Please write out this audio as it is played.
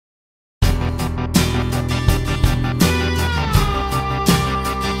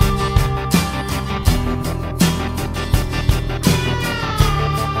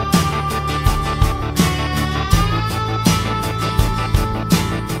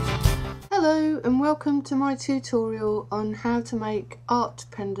Welcome to my tutorial on how to make art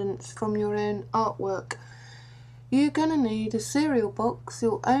pendants from your own artwork. You're going to need a cereal box,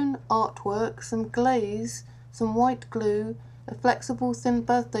 your own artwork, some glaze, some white glue, a flexible thin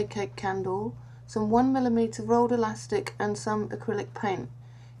birthday cake candle, some 1mm rolled elastic and some acrylic paint.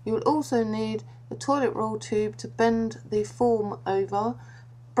 You will also need a toilet roll tube to bend the form over,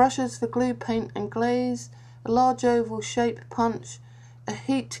 brushes for glue, paint and glaze, a large oval shape punch, a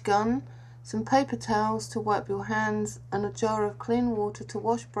heat gun, some paper towels to wipe your hands, and a jar of clean water to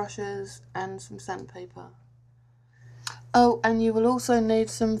wash brushes, and some sandpaper. Oh, and you will also need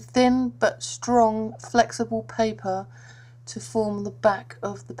some thin but strong flexible paper to form the back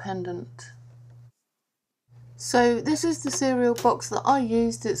of the pendant. So this is the cereal box that I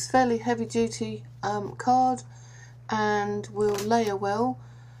used. It's fairly heavy duty card and will layer well.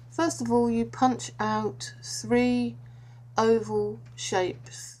 First of all, you punch out 3 oval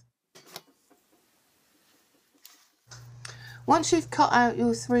shapes. Once you've cut out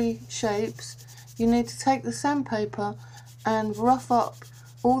your 3 shapes, you need to take the sandpaper and rough up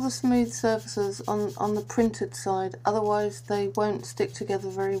all the smooth surfaces on the printed side, otherwise they won't stick together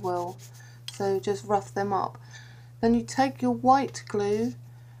very well, so just rough them up. Then you take your white glue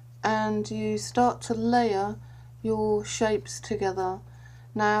and you start to layer your shapes together.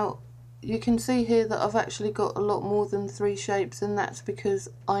 Now you can see here that I've actually got a lot more than 3 shapes, and that's because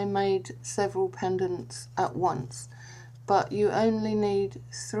I made several pendants at once. But you only need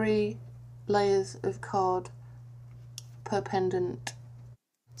 3 layers of card per pendant.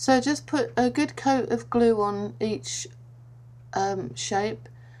 So just put a good coat of glue on each shape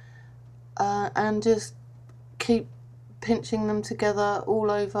and just keep pinching them together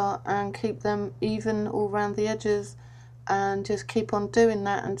all over and keep them even all around the edges, and just keep on doing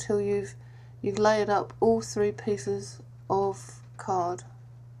that until you've layered up all 3 pieces of card.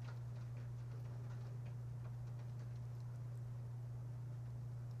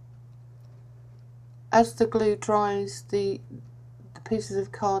 As the glue dries, the pieces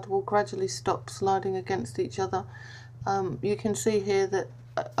of card will gradually stop sliding against each other. You can see here that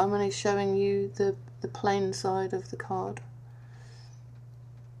I'm only showing you the plain side of the card,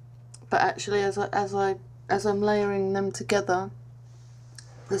 but actually as I'm layering them together,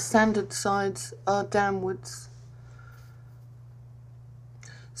 the sanded sides are downwards.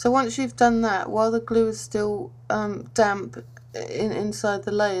 So once you've done that, while the glue is still damp inside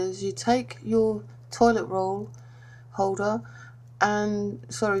the layers, you take your toilet roll holder and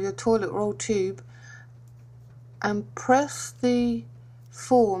your toilet roll tube and press the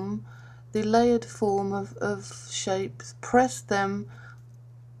layered form of shapes, press them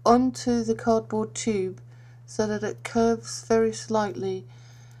onto the cardboard tube so that it curves very slightly.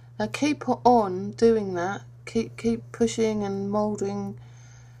 Now keep on doing that, keep pushing and moulding,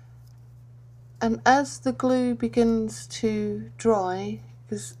 and as the glue begins to dry,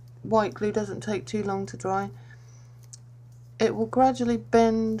 because white glue doesn't take too long to dry, it will gradually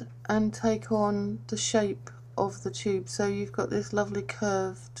bend and take on the shape of the tube, so you've got this lovely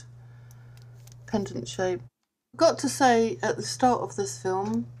curved pendant shape. I've got to say at the start of this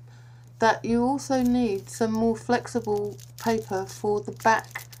film that you also need some more flexible paper for the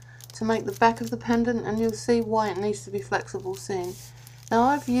back, to make the back of the pendant, and you'll see why it needs to be flexible soon. Now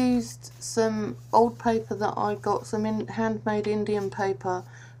I've used some old paper that I got, some handmade Indian paper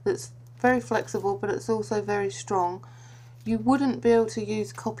that's very flexible, but it's also very strong. You wouldn't be able to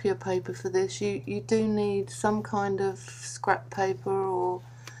use copier paper for this. You do need some kind of scrap paper or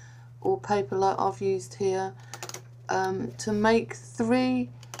paper like I've used here to make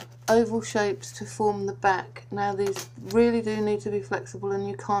 3 oval shapes to form the back. Now these really do need to be flexible, and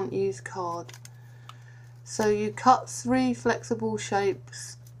you can't use card. So you cut 3 flexible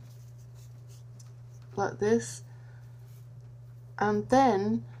shapes like this, and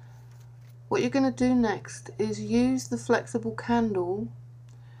then what you're going to do next is use the flexible candle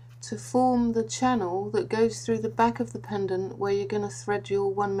to form the channel that goes through the back of the pendant where you're going to thread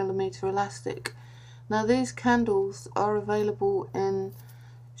your 1mm elastic. Now these candles are available in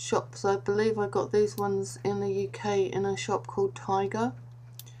shops. I believe I got these ones in the UK in a shop called Tiger.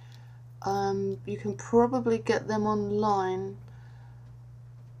 You can probably get them online,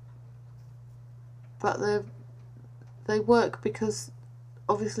 but they work because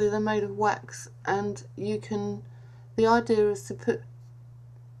obviously they're made of wax, and the idea is to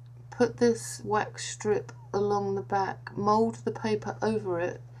put this wax strip along the back, mould the paper over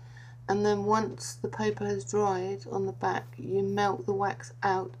it, and then once the paper has dried on the back, you melt the wax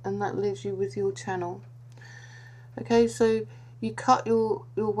out, and that leaves you with your channel. Okay, so you cut your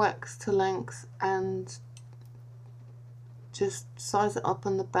wax to length and just size it up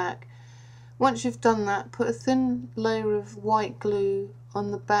on the back. Once you've done that, put a thin layer of white glue on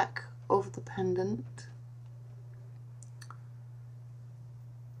the back of the pendant,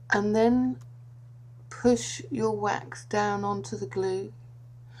 and then push your wax down onto the glue.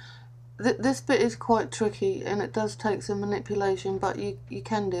 This bit is quite tricky and it does take some manipulation, but you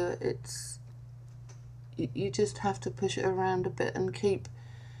can do it. You just have to push it around a bit and keep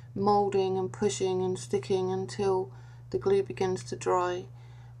moulding and pushing and sticking until the glue begins to dry,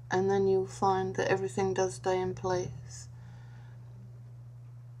 and then you'll find that everything does stay in place.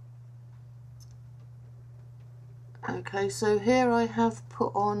 Okay, so here I have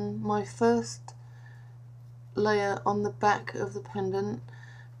put on my first layer on the back of the pendant,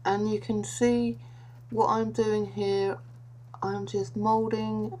 and you can see what I'm doing here. I'm just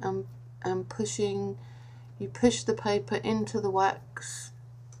moulding and pushing. You push the paper into the wax.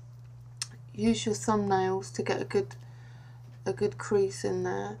 Use your thumbnails to get a good crease in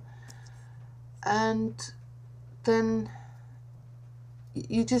there, and then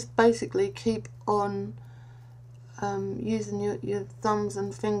you just basically keep on using your thumbs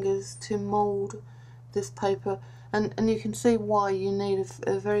and fingers to mould this paper, and you can see why you need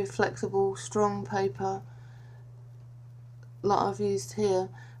a very flexible, strong paper like I've used here.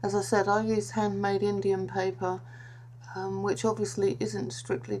 As I said, I use handmade Indian paper, which obviously isn't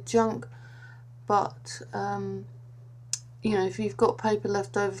strictly junk, but you know, if you've got paper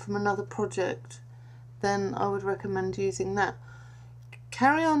left over from another project, then I would recommend using that.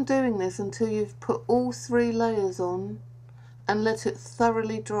 Carry on doing this until you've put all 3 layers on and let it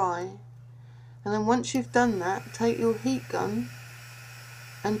thoroughly dry. And then once you've done that, take your heat gun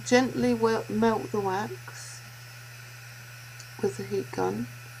and gently melt the wax with the heat gun.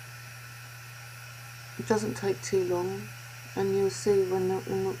 It doesn't take too long, and you'll see when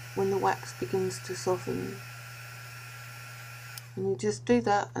the wax begins to soften. And you just do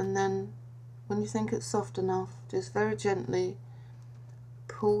that, and then when you think it's soft enough, just very gently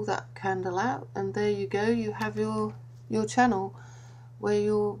pull that candle out, and there you go. You have your channel where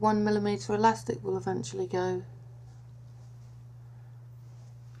your 1mm elastic will eventually go.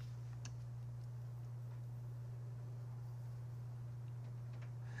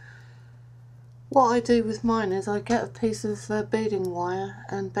 What I do with mine is I get a piece of beading wire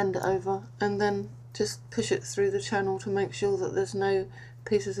and bend it over, and then just push it through the channel to make sure that there's no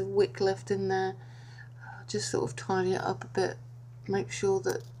pieces of wick left in there. Just sort of tidy it up a bit, make sure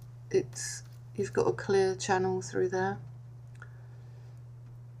that you've got a clear channel through there.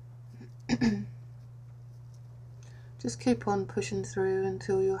 Just keep on pushing through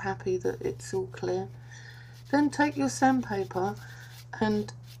until you're happy that it's all clear. Then take your sandpaper,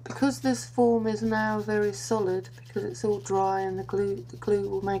 and because this form is now very solid, because it's all dry and the glue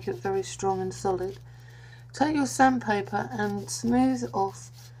will make it very strong and solid, take your sandpaper and smooth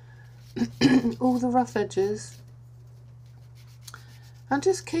off all the rough edges, and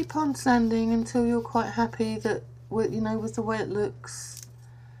just keep on sanding until you're quite happy that with the way it looks.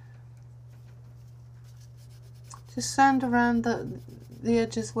 Just sand around the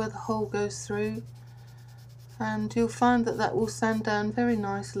edges where the hole goes through, and you'll find that will sand down very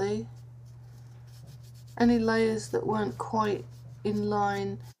nicely. Any layers that weren't quite in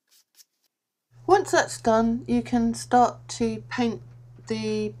line. Once that's done, you can start to paint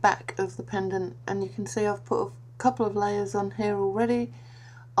the back of the pendant, and you can see I've put a couple of layers on here already.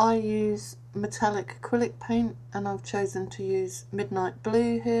 I use metallic acrylic paint, and I've chosen to use Midnight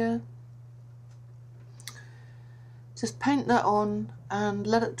Blue here. Just paint that on and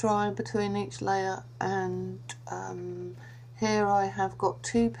let it dry between each layer, and here I have got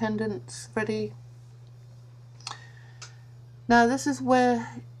 2 pendants ready. Now this is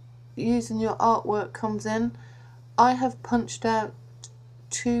where using your artwork comes in. I have punched out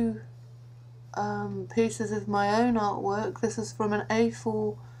 2 pieces of my own artwork. This is from an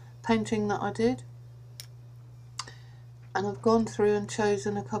A4 painting that I did, and I've gone through and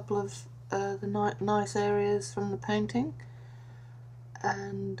chosen a couple of the nice areas from the painting,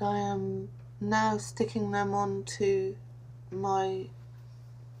 and I am now sticking them onto my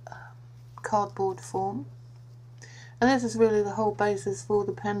cardboard form. And this is really the whole basis for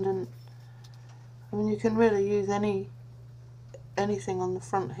the pendant. I mean, you can really use anything on the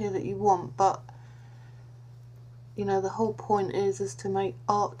front here that you want, but you know, the whole point is to make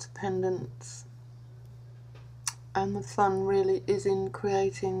art pendants, and the fun really is in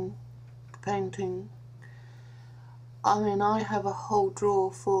creating the painting. I mean, I have a whole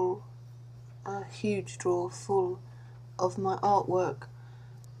drawer full, a huge drawer full of my artwork,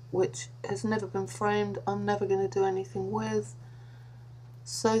 which has never been framed, I'm never going to do anything with.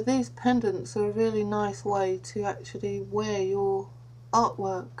 So these pendants are a really nice way to actually wear your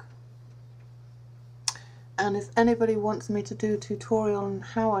artwork. And if anybody wants me to do a tutorial on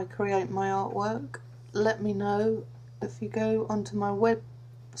how I create my artwork, let me know. If you go onto my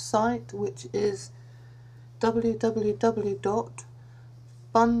website, which is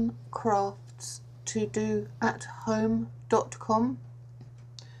www.funcraftstodoathome.com,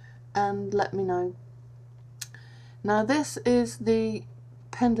 and let me know. Now this is the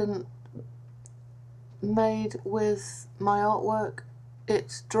pendant made with my artwork.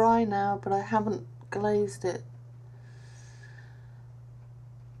 It's dry now, but I haven't glazed it.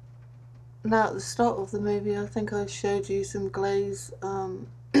 Now at the start of the movie I think I showed you some glaze. May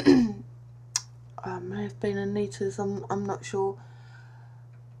have been Anita's, I'm not sure.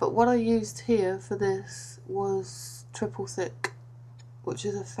 But what I used here for this was triple thick, which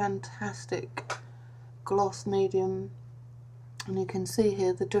is a fantastic gloss medium. And you can see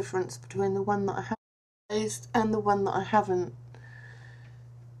here the difference between the one that I have glazed and the one that I haven't.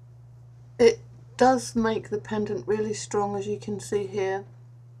 It does make the pendant really strong, as you can see here.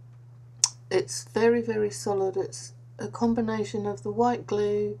 It's very, very solid. It's a combination of the white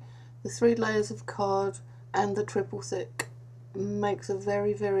glue, the 3 layers of card, and the triple thick. Makes a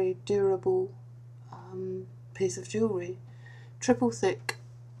very, very durable piece of jewellery. Triple thick,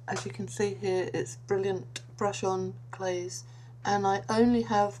 as you can see here, it's brilliant brush on glaze, and I only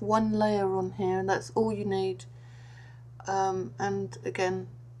have 1 layer on here, and that's all you need. And again,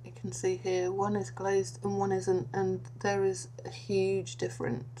 you can see here, one is glazed and one isn't, and there is a huge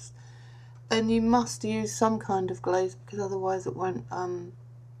difference. And you must use some kind of glaze, because otherwise it won't,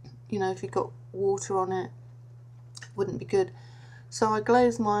 you know, if you've got water on it, it wouldn't be good. So I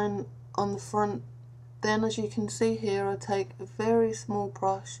glaze mine on the front. Then, as you can see here, I take a very small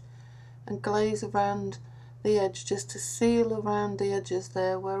brush and glaze around the edge, just to seal around the edges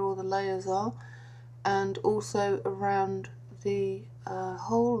there where all the layers are, and also around the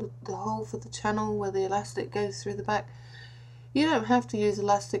hole for the channel where the elastic goes through the back. You don't have to use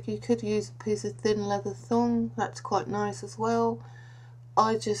elastic, you could use a piece of thin leather thong, that's quite nice as well.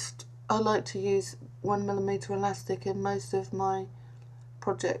 I like to use 1mm elastic in most of my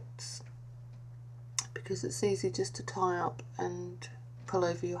projects because it's easy just to tie up and pull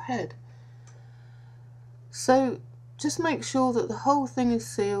over your head. So just make sure that the whole thing is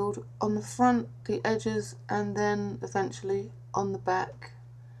sealed on the front, the edges, and then eventually on the back.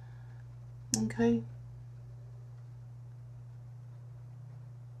 Okay.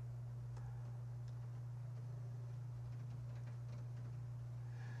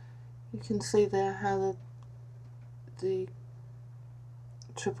 You can see there how the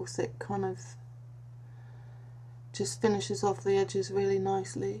triple thick kind of just finishes off the edges really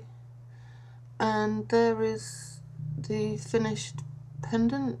nicely. And there is the finished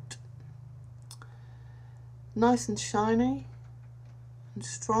pendant, nice and shiny and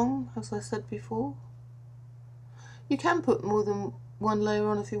strong, as I said before. You can put more than 1 layer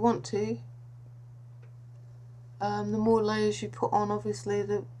on if you want to. The more layers you put on, obviously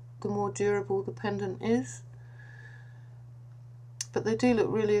the more durable the pendant is. But they do look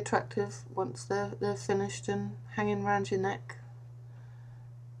really attractive once they're finished and hanging around your neck.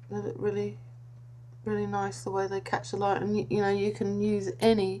 They look really, really nice the way they catch the light. And you know, you can use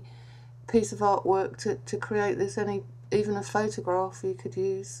any piece of artwork to create this. Even a photograph you could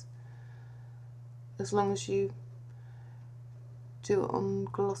use, as long as you do it on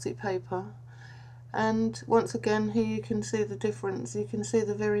glossy paper. And once again, here you can see the difference. You can see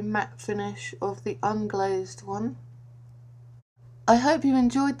the very matte finish of the unglazed one. I hope you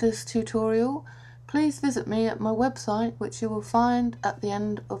enjoyed this tutorial. Please visit me at my website, which you will find at the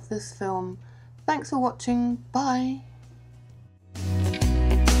end of this film. Thanks for watching. Bye.